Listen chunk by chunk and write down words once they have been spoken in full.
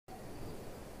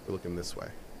We're looking this way.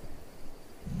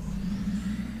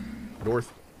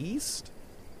 Northeast?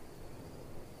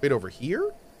 Wait, over here?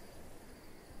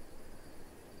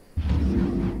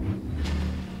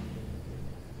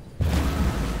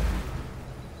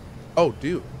 Oh,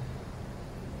 dude.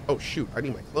 Oh, shoot. I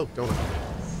need my cloak, don't I?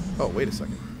 Oh, wait a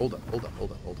second. Hold up.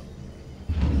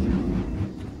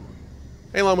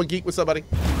 Hey, Lama Geek. What's up, buddy?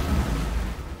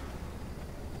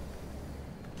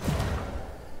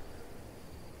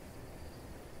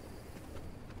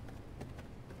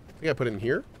 I think I put it in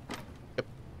here. Yep.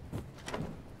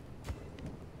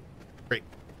 Great.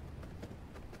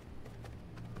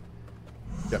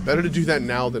 Yeah, better to do that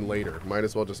now than later. Might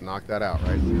as well just knock that out,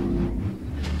 right?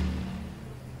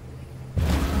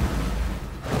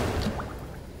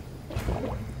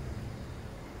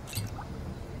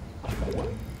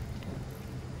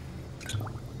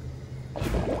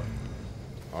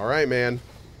 All right, man.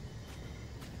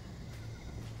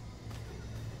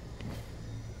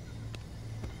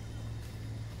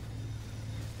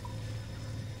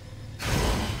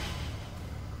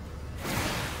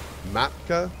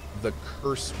 Matka the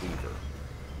Curse Weaver.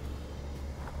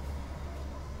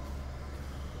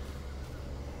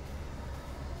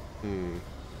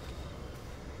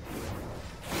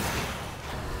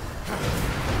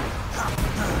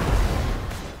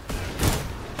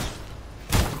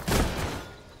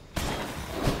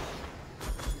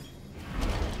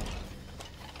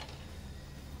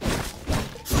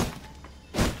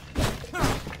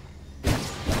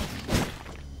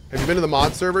 Have you been to the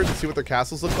mod server to see what their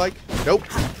castles look like? Nope,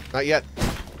 not yet.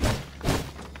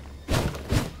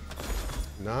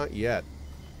 Not yet.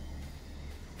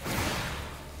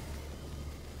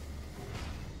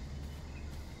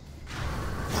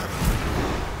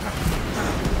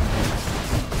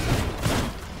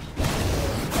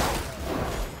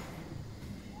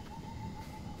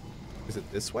 Is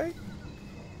it this way?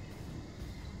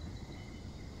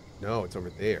 No, it's over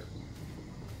there.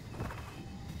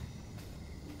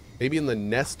 Maybe in the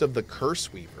nest of the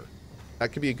Curse Weaver.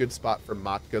 That could be a good spot for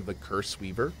Matka the Curse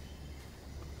Weaver.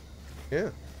 Yeah.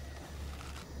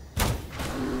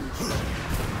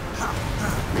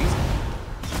 Crazy.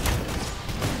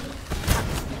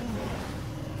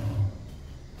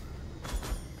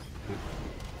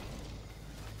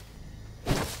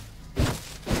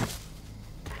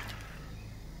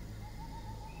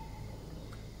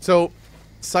 So,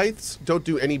 scythes don't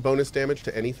do any bonus damage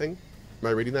to anything. Am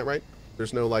I reading that right?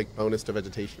 There's no, like, bonus to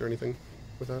vegetation or anything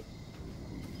with that?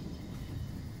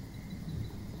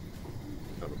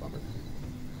 Kind of a bummer.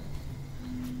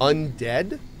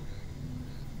 Undead?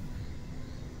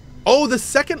 Oh, the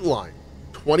second line.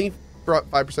 25%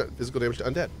 physical damage to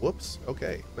undead. Whoops.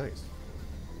 Okay, nice.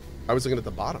 I was looking at the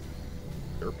bottom.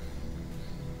 Derp.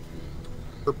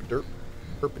 Herp derp.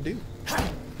 Herp-a-doo.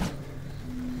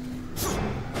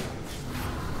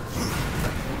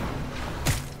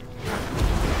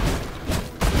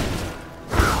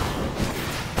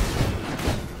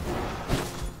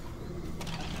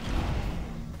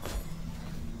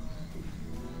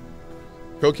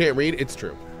 Cohh can't read? It's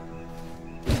true.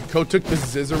 Cohh took the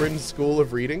Zizarin School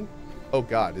of Reading? Oh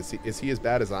god, is he as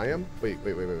bad as I am? Wait.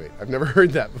 I've never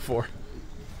heard that before.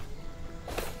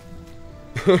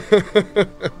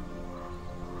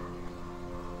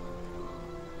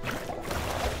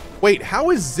 Wait, how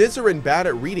is Zizarin bad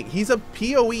at reading? He's a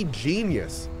PoE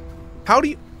genius. How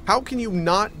can you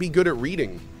not be good at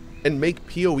reading and make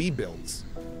PoE builds?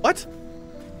 What?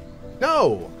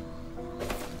 No.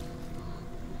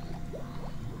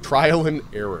 Trial and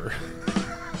error.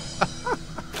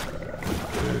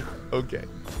 Okay.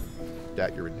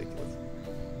 Jack, you're ridiculous.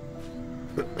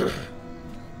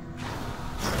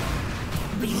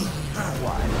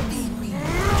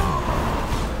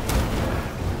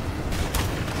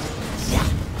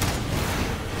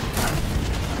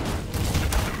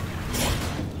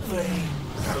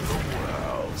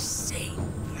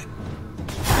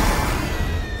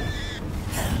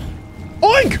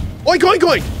 Oink! Oink, oink,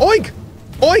 oink! Oink!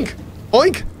 Oink!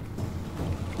 Oink!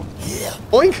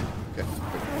 Oink! Okay.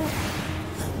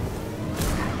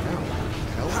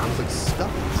 Hell, I was like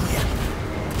stuck.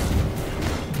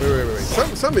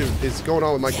 Wait. Something is going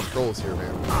on with my controls here,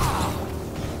 man.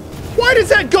 Why does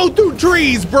that go through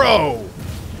trees, bro?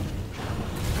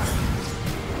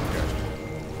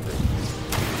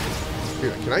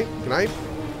 Okay. Here, can I like,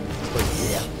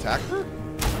 attack her?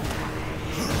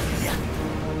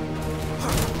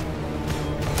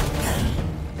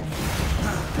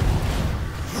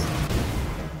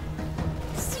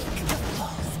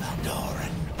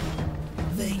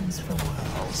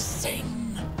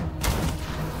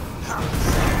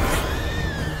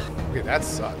 Okay, that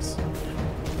sucks.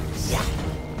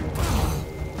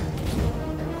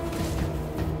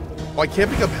 Oh, I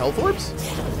can't pick up health orbs?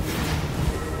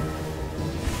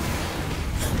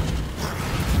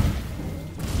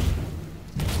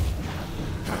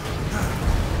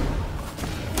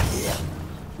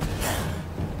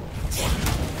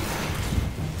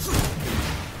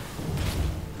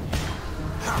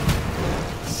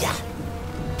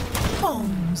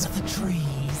 Bones of the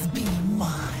trees be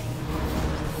mine.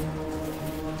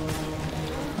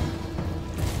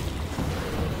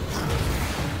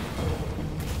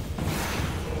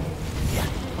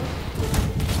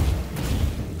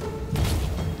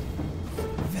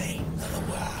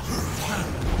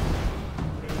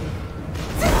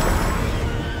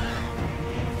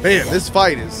 Man, this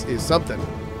fight is something.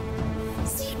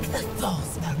 Seek the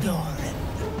false Valdoran.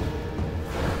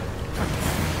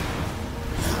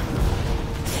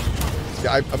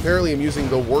 Yeah, I apparently am using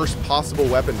the worst possible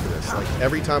weapon for this. Like,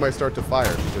 every time I start to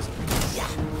fire, it just...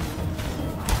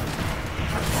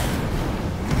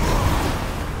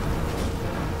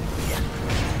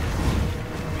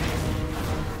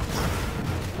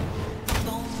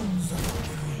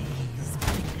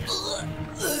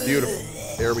 Beautiful.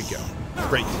 There we go.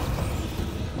 Great.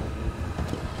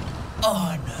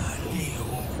 Honor the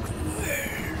old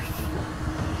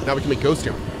ways. Now we can make Ghost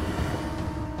Yarn.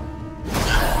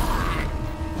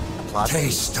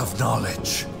 Taste of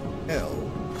knowledge.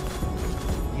 Hell.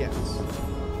 Yes.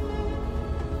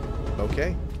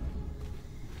 Okay.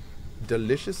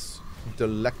 Delicious,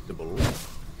 delectable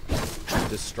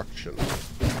destruction.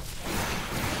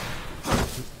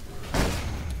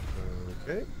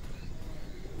 Okay.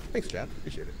 Thanks, Chad.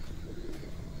 Appreciate it.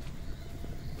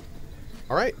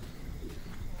 All right.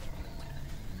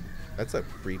 That's a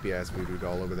creepy ass voodoo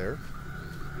doll over there.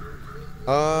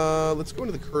 Let's go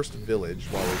into the cursed village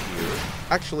while we're here.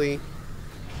 Actually,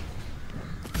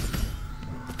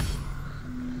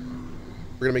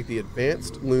 we're gonna make the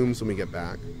advanced looms when we get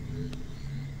back.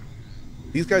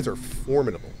 These guys are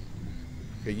formidable.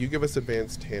 Okay, you give us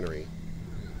advanced tannery.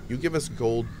 You give us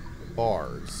gold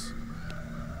bars.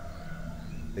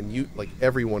 And you, like,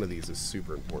 every one of these is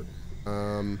super important.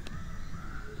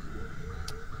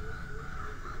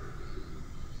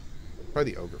 Try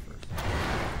the ogre first.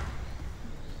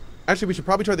 Actually, we should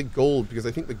probably try the gold, because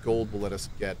I think the gold will let us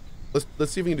get...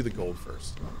 Let's see if we can do the gold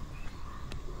first.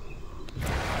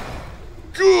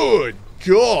 Good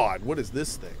God! What is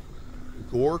this thing?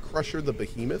 Gore Crusher the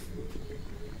Behemoth?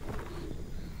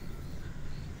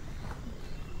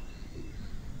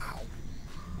 Ow.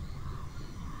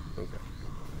 Okay.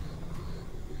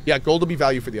 Yeah, gold will be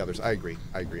value for the others. I agree.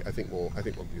 I agree. I think we'll do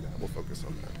that. We'll focus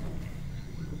on that.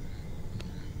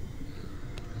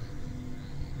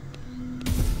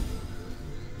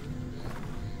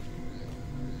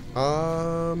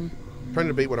 Trying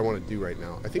to debate what I want to do right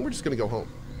now. I think we're just going to go home.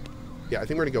 Yeah, I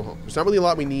think we're going to go home. There's not really a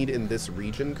lot we need in this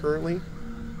region currently.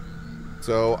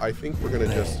 So I think we're going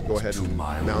to just go ahead and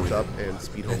mount up and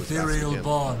speed home as fast as we Ethereal can.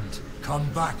 bond, come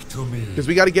back to me. Because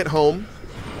we got to get home.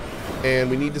 And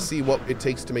we need to see what it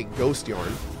takes to make ghost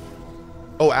yarn.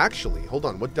 Oh, actually, hold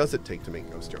on. What does it take to make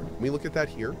ghost yarn? Can we look at that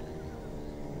here?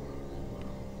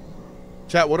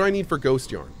 Chat, what do I need for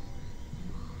ghost yarn?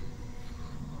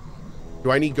 Do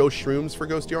I need ghost shrooms for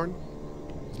ghost yarn?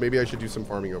 So maybe I should do some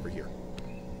farming over here.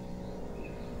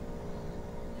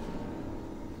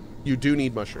 You do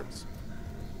need mushrooms.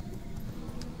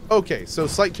 Okay, so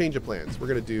slight change of plans. We're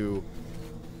going to do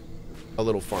a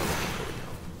little farming.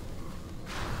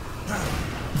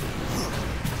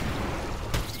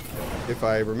 If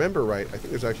I remember right, I think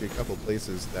there's actually a couple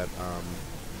places that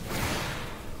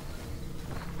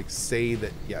like say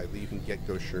that, yeah, you can get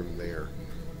ghost shroom there.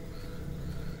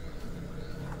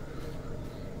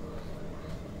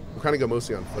 We'll kind of go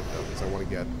mostly on foot though, because I want to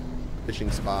get fishing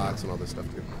spots and all this stuff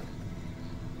too.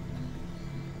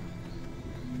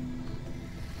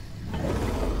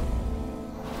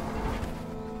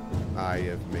 I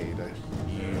have made a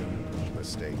huge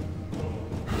mistake.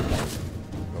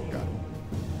 Oh god.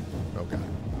 Oh god.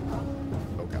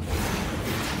 Oh god.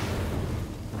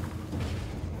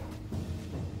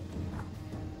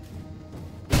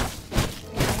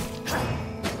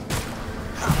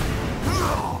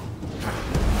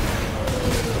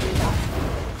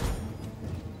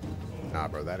 Nah,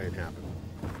 bro, that ain't happening.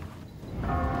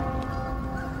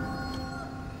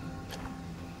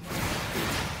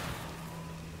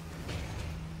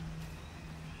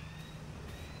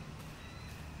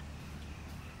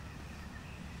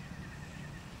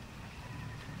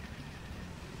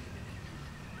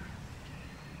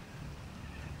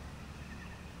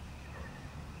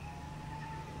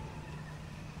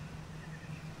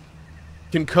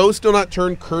 Can Cohh still not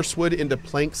turn cursewood into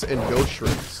planks and ghost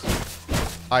shrooms?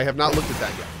 I have not looked at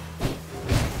that yet.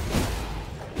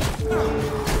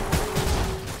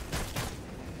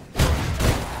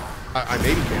 I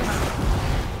maybe can.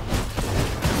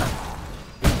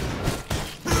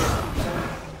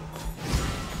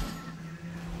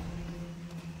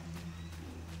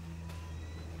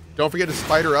 Don't forget to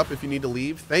spider up if you need to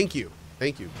leave. Thank you.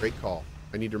 Thank you. Great call.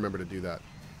 I need to remember to do that.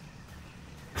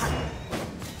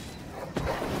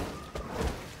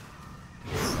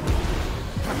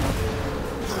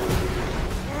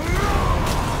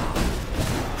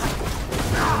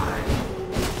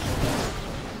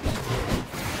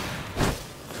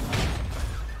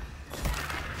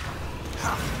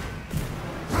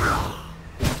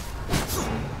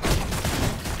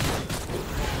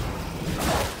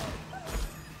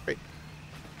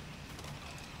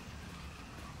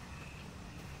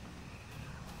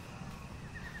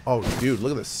 Oh, dude,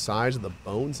 look at the size of the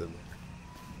bones in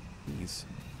there. Jeez.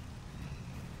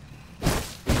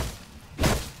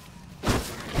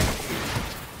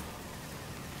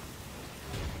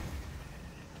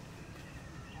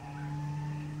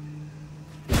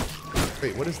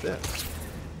 Wait, what is this?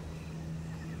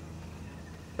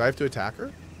 Do I have to attack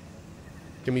her?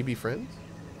 Can we be friends?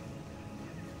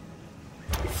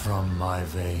 From my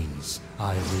veins,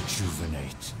 I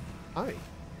rejuvenate. Hi.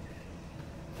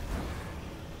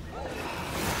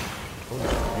 Oh,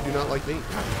 no, you do not like me.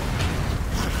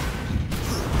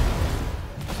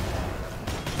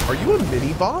 Are you a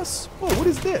mini boss? Oh, what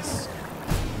is this?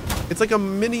 It's like a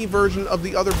mini version of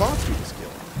the other boss we just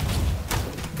killed.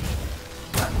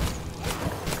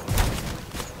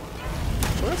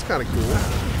 Well, that's kind of cool.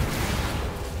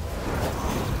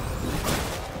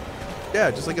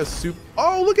 Yeah, just like a soup.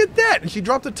 Oh, look at that! And she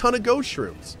dropped a ton of ghost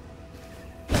shrooms.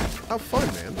 How fun,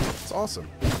 man. It's awesome.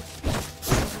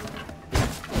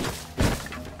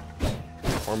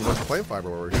 Farm a bunch of plant fiber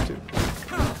while we're here, too.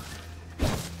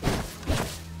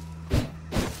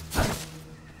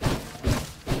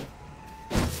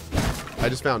 I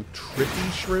just found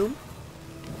trippy shroom.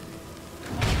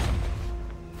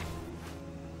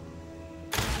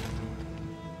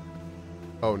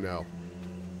 Oh, no.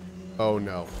 Oh,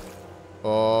 no.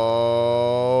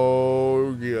 Oh,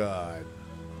 God.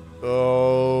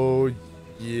 Oh,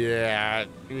 yeah.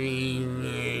 We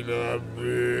made a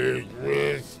big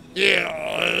mistake.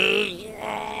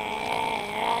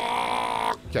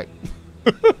 Okay.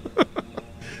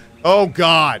 Oh,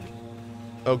 God.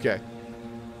 Okay.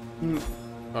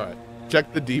 All right.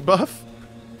 Check the debuff.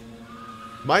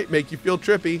 Might make you feel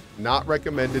trippy. Not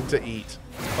recommended to eat.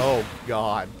 Oh,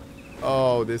 God.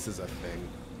 Oh, this is a thing.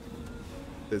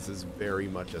 This is very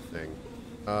much a thing.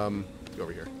 Let's go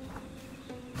over here.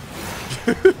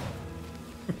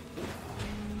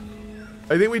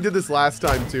 I think we did this last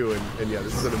time too, and yeah,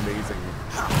 this is an amazing.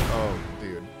 Oh,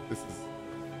 dude, this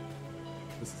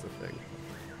is a thing.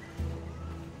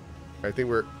 I think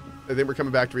we're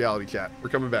coming back to reality, chat. We're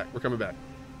coming back. We're coming back.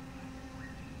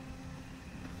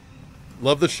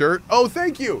 Love the shirt. Oh,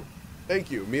 thank you, thank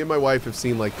you. Me and my wife have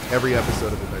seen like every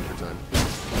episode of Adventure Time.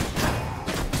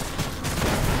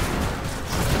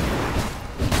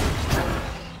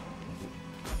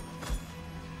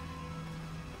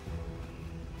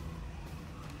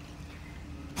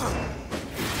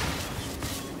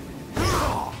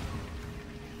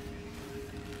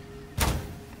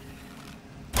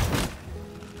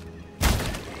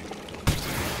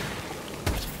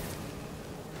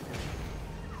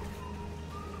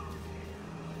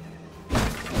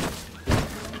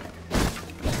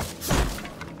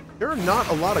 There are not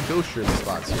a lot of ghost shroom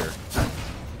spots here.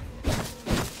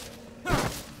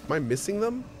 Am I missing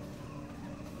them?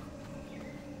 I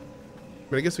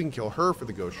mean, I guess we can kill her for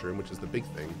the ghost shroom, which is the big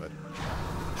thing, but...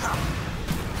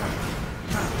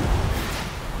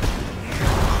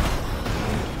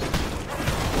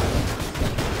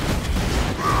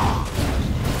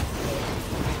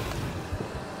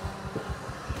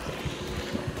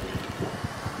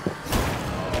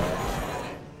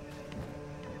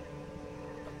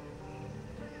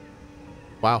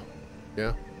 Wow.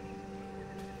 Yeah.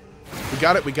 We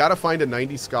got it. We got to find a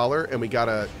 90 scholar and we got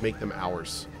to make them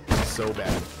ours. So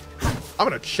bad. I'm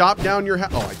going to chop down your house.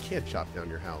 Oh, I can't chop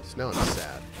down your house. Now I'm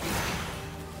sad.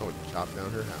 I want to chop down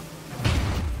her house.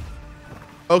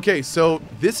 Okay, so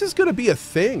this is going to be a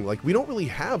thing. Like, we don't really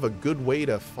have a good way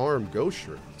to farm ghost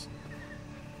shrooms.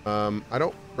 I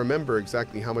don't remember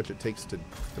exactly how much it takes to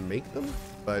make them,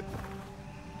 but...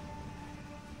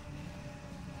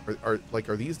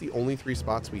 Are these the only 3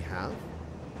 spots we have?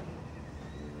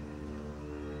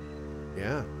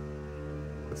 Yeah.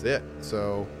 That's it.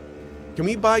 So, can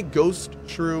we buy ghost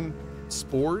shroom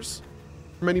spores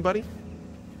from anybody?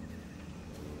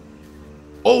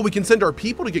 Oh, we can send our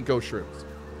people to get ghost shrooms.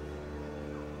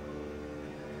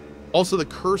 Also, the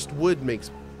cursed wood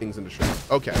makes things into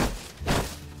shards. Okay.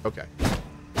 Okay.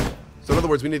 So in other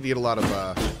words, we need to get a lot of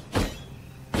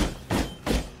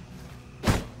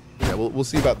yeah, we'll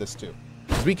see about this too.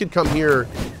 'Cause we could come here,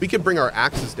 we could bring our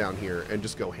axes down here and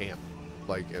just go ham.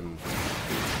 Like, and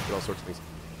get all sorts of things.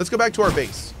 Let's go back to our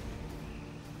base.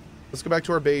 Let's go back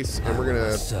to our base, and we're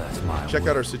gonna check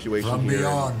out our situation from here.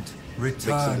 Beyond,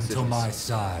 return to my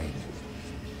side.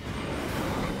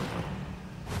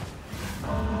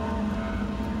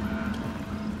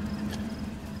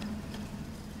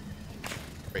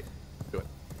 Great, do it.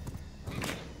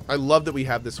 I love that we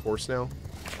have this horse now.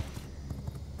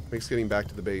 Makes getting back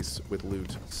to the base with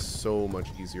loot so much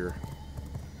easier.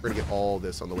 We're gonna get all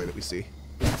this on the way that we see.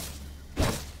 Yep.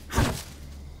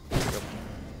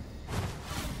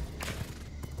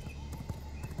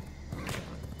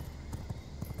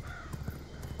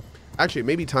 Actually, it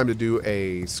may be time to do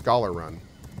a scholar run.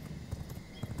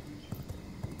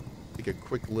 Take a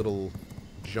quick little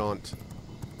jaunt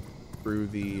through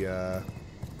the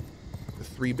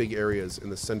 3 big areas in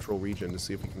the central region to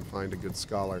see if we can find a good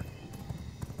scholar.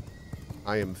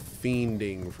 I am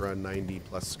fiending for a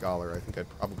 90+ scholar. I think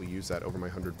I'd probably use that over my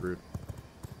 100 brute.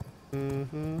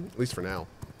 At least for now.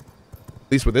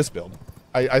 At least with this build.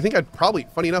 I think I'd probably,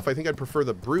 funny enough, I think I'd prefer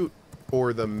the brute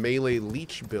for the melee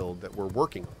leech build that we're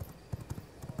working on.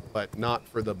 But not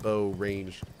for the bow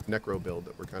ranged necro build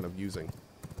that we're kind of using.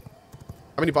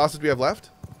 How many bosses do we have left?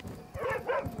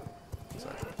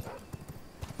 Sorry.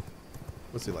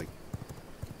 What's he like?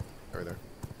 Right there.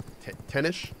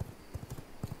 10-ish?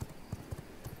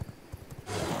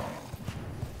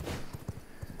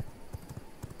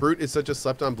 Brute is such a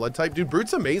slept-on blood type. Dude,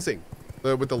 Brute's amazing.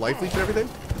 With the life leech and everything.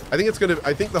 I think it's gonna,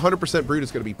 I think the 100% Brute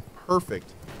is gonna be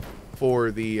perfect for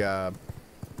the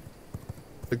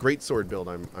greatsword build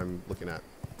I'm looking at.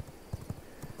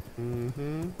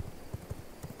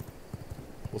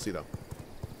 We'll see though.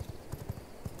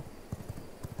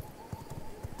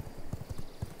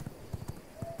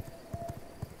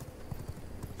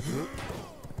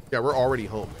 Yeah, we're already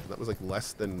home. That was like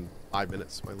less than 5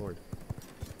 minutes, my lord.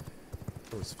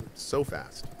 That was so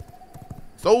fast.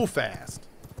 So fast.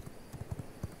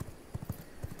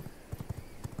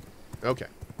 Okay.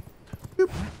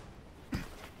 Boop.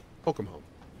 Welcome home.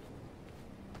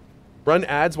 Run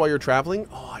ads while you're traveling?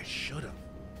 Oh, I should have.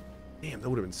 Damn, that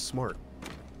would have been smart.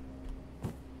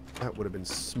 That would have been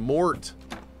smart.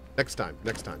 Next time.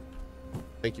 Next time.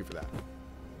 Thank you for that.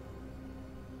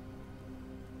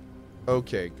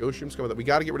 Okay, ghost stream's coming up. We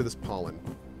got to get rid of this pollen.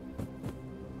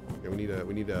 Yeah,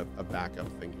 we need a backup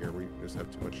thing here. We just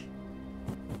have too much.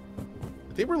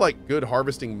 I think we're like good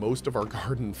harvesting most of our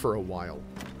garden for a while.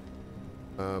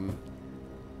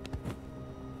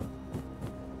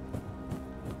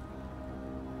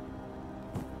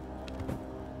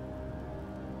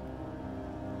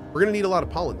 We're gonna need a lot of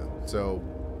pollen though, so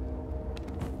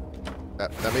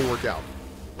that may work out.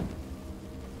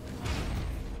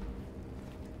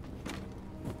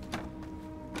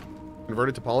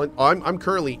 Converted to pollen. Oh, I'm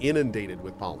currently inundated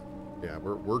with pollen. Yeah,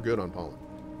 we're good on pollen.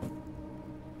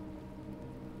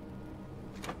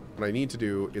 What I need to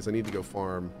do is I need to go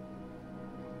farm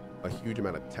a huge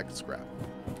amount of tech scrap.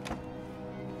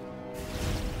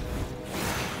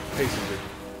 Hey, Susie.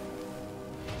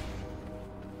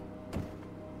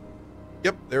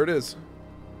 Yep, there it is.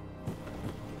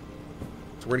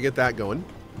 So we're gonna get that going.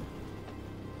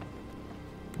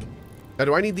 Now,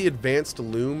 do I need the advanced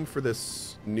loom for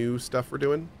this new stuff we're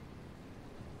doing?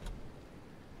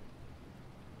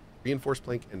 Reinforced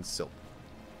plank and silk.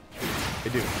 I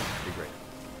do. Okay, great.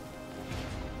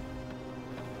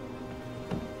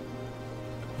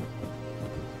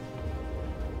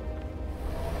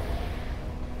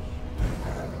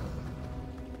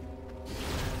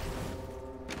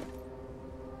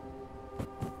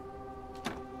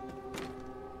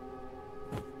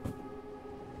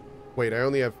 Wait, I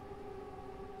only have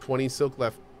 20 silk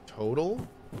left total?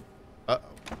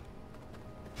 Uh-oh.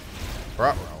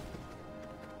 Ruh-roh.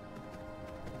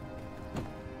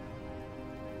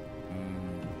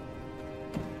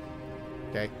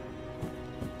 Okay.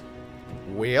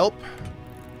 Welp.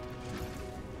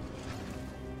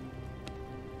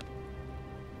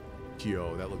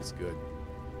 Yo, that looks good.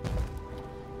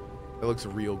 That looks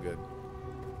real good.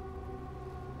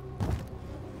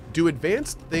 Do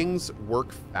advanced things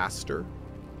work faster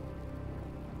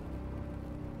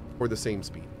or the same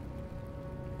speed?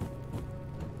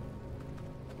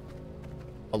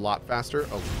 A lot faster?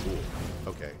 Oh, cool.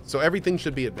 Okay. So everything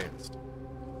should be advanced.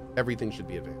 Everything should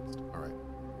be advanced. All right.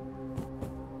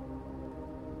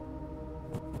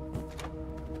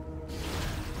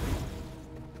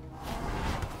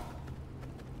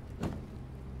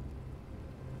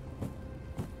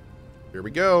 Here we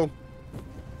go.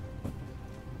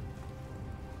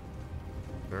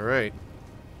 All right.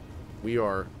 We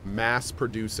are mass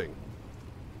producing.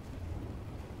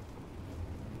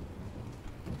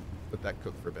 Let that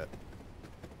cook for a bit.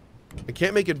 I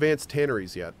can't make advanced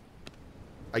tanneries yet.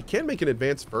 I can make an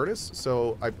advanced furnace,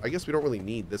 so I guess we don't really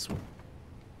need this one.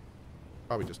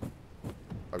 Probably just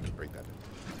break that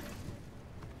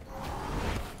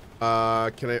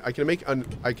down. I can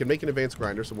make an advanced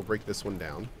grinder, so we'll break this one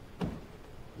down.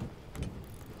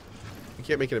 We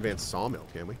can't make an advanced sawmill,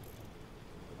 can we?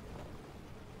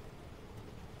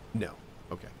 No.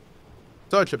 Okay.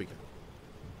 So it should be good.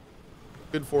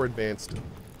 Good for advanced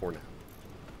for now.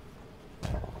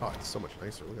 Oh, it's so much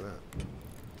nicer. Look at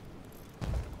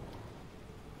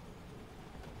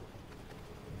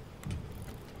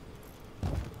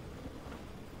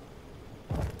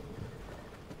that.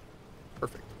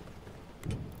 Perfect.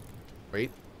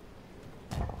 Wait.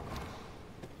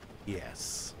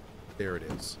 Yes. There it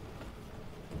is.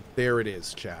 There it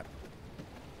is, chat.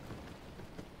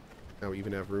 Now we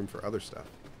even have room for other stuff.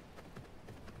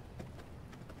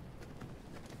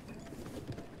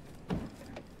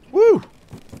 Woo!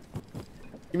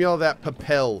 Give me all that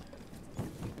papel.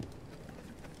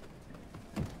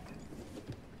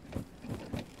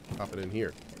 Pop it in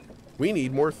here. We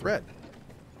need more thread.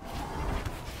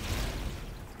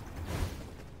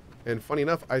 And funny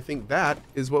enough, I think that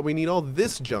is what we need all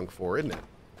this junk for, isn't it?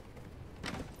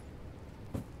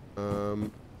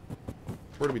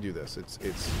 Where do we do this?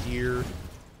 It's here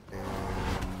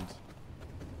and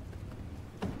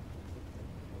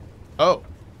oh,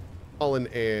 pollen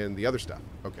and the other stuff.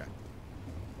 Okay.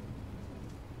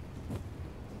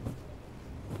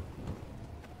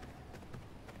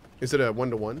 Is it a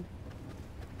 1-to-1?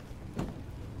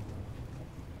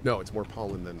 No, it's more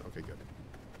pollen than. Okay, good.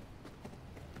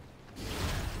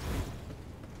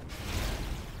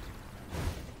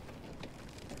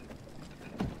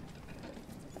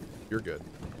 You're good.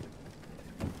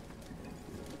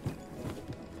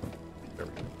 There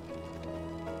we go.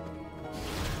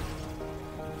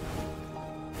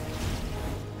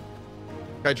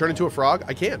 Can I turn into a frog?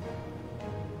 I can.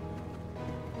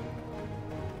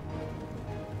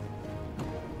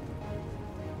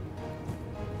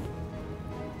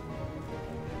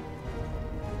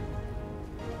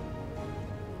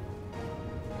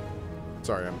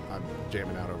 Sorry, I'm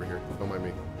jamming out over here. Don't mind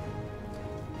me.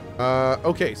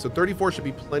 Okay, so 34 should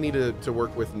be plenty to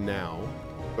work with now.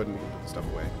 Go ahead and put the stuff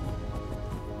away.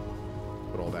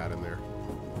 Put all that in there.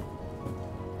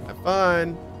 Have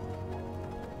fun.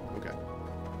 Okay.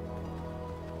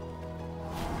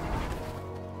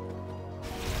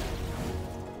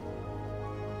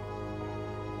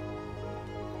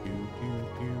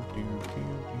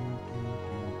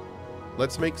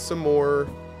 Let's make some more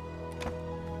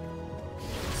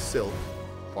silk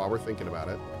while we're thinking about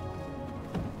it.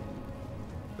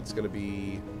 It's going to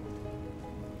be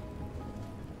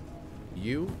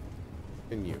you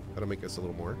and you. That'll make us a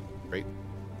little more. Great.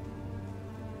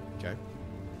 Okay.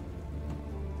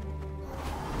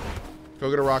 So I'm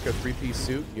going to rock a 3-piece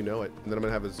suit. You know it. And then I'm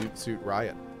going to have a Zoot Suit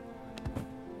Riot.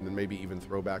 And then maybe even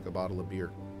throw back a bottle of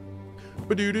beer.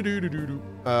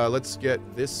 Let's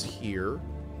get this here.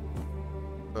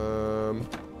 Boop.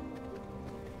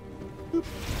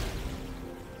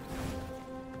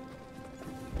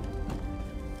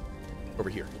 Over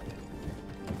here.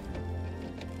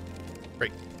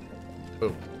 Great.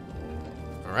 Boom.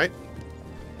 All right.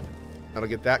 That'll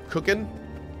get that cooking.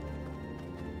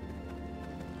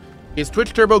 Is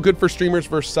Twitch Turbo good for streamers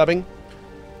versus subbing?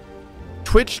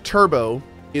 Twitch Turbo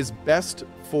is best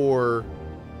for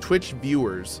Twitch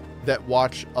viewers that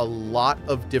watch a lot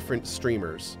of different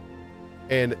streamers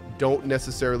and don't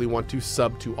necessarily want to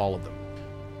sub to all of them.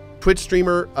 Twitch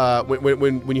streamer,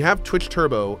 when you have Twitch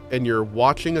Turbo and you're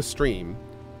watching a stream,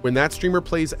 when that streamer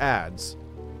plays ads,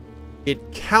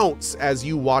 it counts as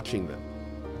you watching them.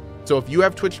 So if you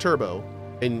have Twitch Turbo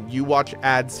and you watch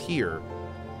ads here,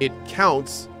 it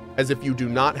counts as if you do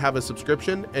not have a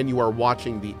subscription and you are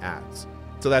watching the ads.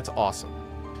 So that's awesome.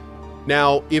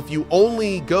 Now, if you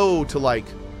only go to like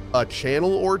a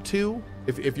channel or two,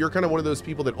 if you're kind of one of those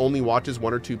people that only watches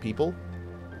 1 or 2 people,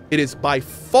 it is by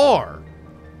far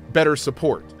better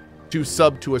support to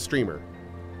sub to a streamer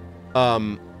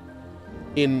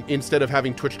instead of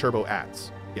having Twitch Turbo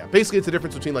ads. Yeah, basically it's the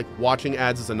difference between like watching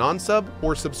ads as a non-sub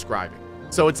or subscribing.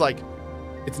 So it's like,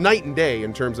 it's night and day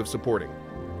in terms of supporting.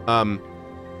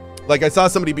 Like I saw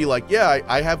somebody be like, yeah,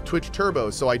 I have Twitch Turbo,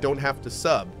 so I don't have to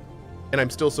sub and I'm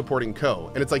still supporting Cohh.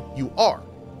 And it's like, you are,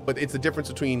 but it's the difference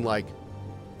between like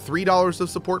 $3 of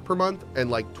support per month and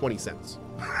like 20 cents.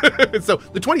 So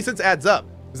the 20 cents adds up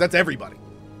because that's everybody.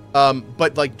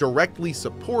 But like directly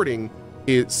supporting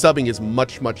subbing is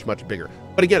much bigger.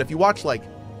 But again, if you watch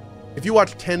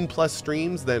 10 plus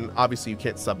streams, then obviously you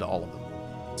can't sub to all of them.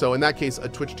 So in that case, a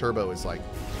Twitch Turbo is like,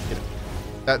 you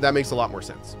know, that makes a lot more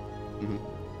sense.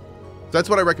 So that's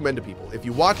what I recommend to people. If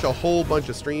you watch a whole bunch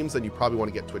of streams, then you probably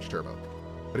want to get Twitch Turbo.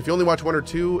 But if you only watch 1 or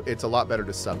 2, it's a lot better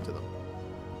to sub to them.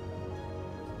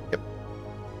 Yep.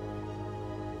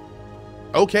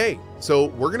 Okay, so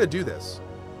we're going to do this.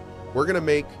 We're going to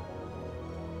make...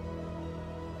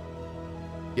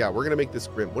 Yeah, we're going to make this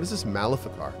Grim. What is this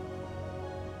Maleficar?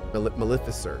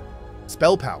 Maleficer.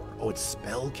 Spell power. Oh, it's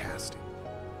spell casting.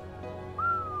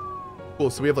 Cool,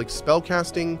 so we have like spell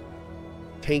casting,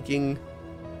 tanking,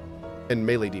 and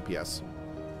melee DPS.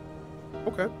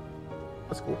 Okay.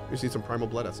 That's cool. You see some Primal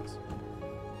Blood Essence.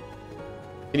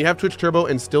 Can you have Twitch Turbo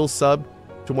and still sub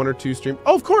to 1 or 2 streams?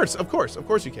 Oh, of course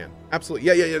you can. Absolutely.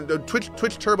 Yeah. No,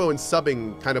 Twitch Turbo and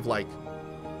subbing kind of like,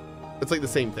 it's like the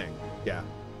same thing. Yeah.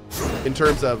 In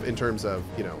terms of,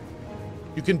 you know,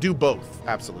 you can do both.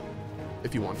 Absolutely.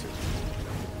 If you want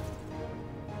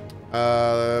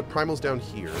to. Primal's down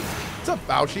here. What's up,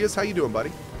 Bouchius? How you doing,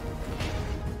 buddy?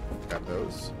 Grab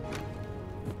those.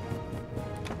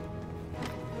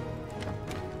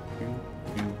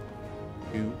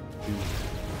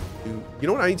 You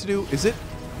know what I need to do? Is it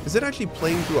actually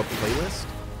playing through a playlist?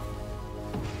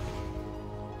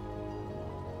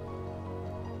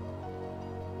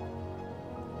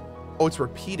 Oh, it's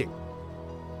repeating.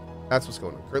 That's what's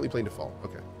going on. Currently playing default.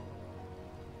 Okay.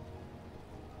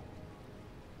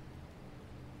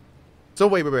 So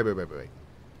wait.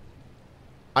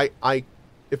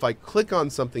 If I click on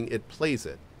something, it plays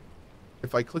it.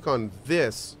 If I click on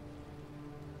this,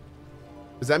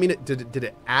 does that mean did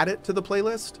it add it to the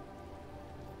playlist?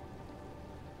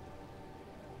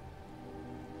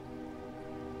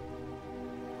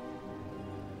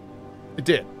 It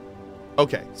did.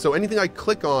 Okay, so anything I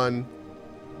click on,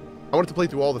 I want it to play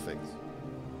through all the things.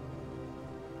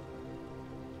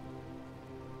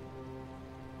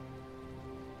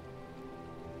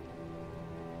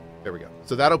 There we go.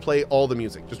 So that'll play all the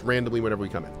music, just randomly whenever we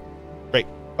come in. Great.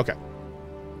 Okay.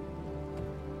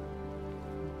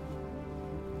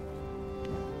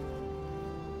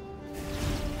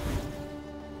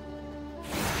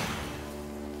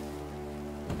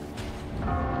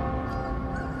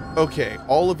 Okay,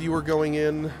 all of you are going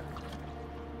in, and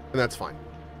that's fine.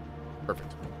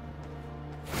 Perfect.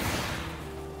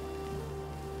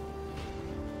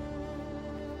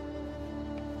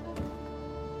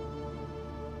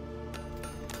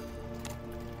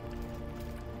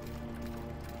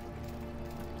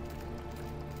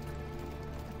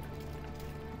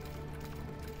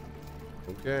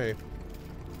 Okay.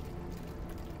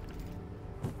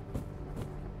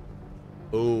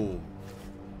 Boom.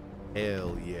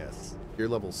 Hell yes. You're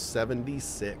level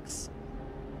 76.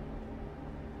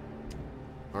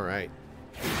 All right.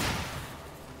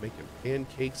 Making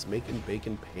pancakes, making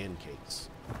bacon pancakes.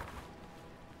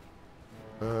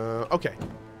 Okay.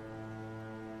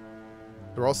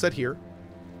 They're all set here.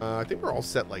 I think we're all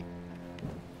set, like,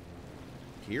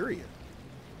 period.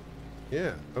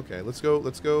 Yeah, okay. Let's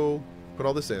go put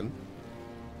all this in.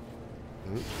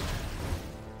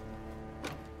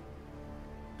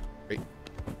 Great.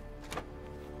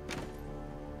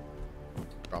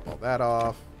 Drop all that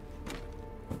off.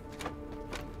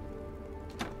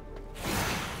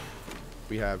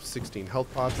 We have 16 health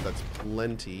pots. That's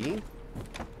plenty.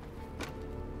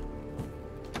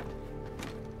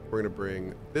 We're going to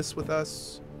bring this with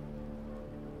us.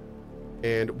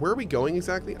 And where are we going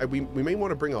exactly? We may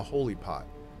want to bring a holy pot.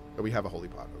 Oh, we have a holy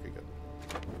pot. Okay, good.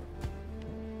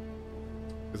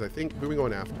 Because I think, who are we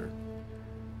going after?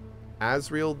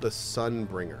 Azrael the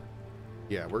Sunbringer.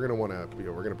 Yeah, we're going to want to,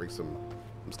 we're going to bring some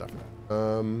stuff.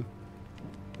 We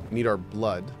need our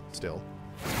blood still.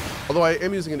 Although I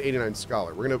am using an 89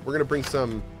 scholar. We're gonna bring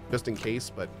some just in case,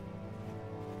 but...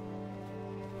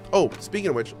 Oh, speaking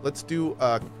of which, let's do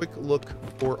a quick look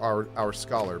for our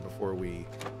scholar before we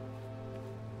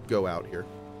go out here.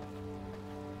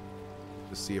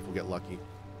 Just see if we'll get lucky.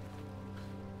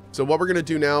 So what we're gonna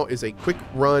do now is a quick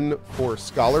run for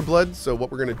scholar blood. So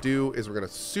what we're gonna do is we're gonna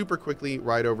super quickly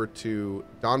ride over to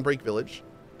Dawnbreak Village.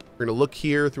 We're gonna look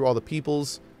here through all the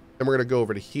peoples. Then we're gonna go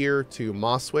over to here to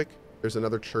Mosswick. There's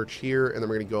another church here, and then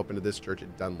we're going to go up into this church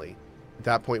at Dunley. At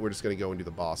that point, we're just going to go and do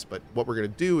the boss. But what we're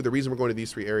going to do, the reason we're going to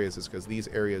these 3 areas is because these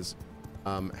areas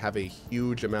have a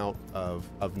huge amount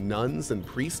of nuns and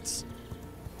priests,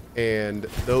 and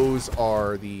those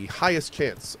are the highest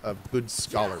chance of good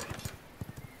scholar. So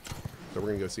we're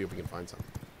going to go see if we can find some.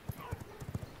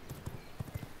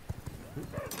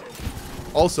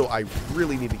 Also, I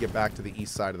really need to get back to the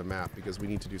east side of the map because we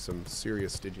need to do some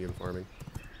serious Stygian farming.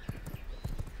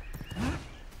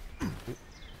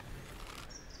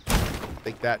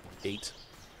 Take that, 8.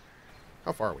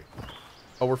 How far are we?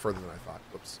 Oh, we're further than I thought.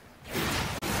 Whoops.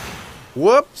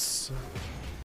 Whoops.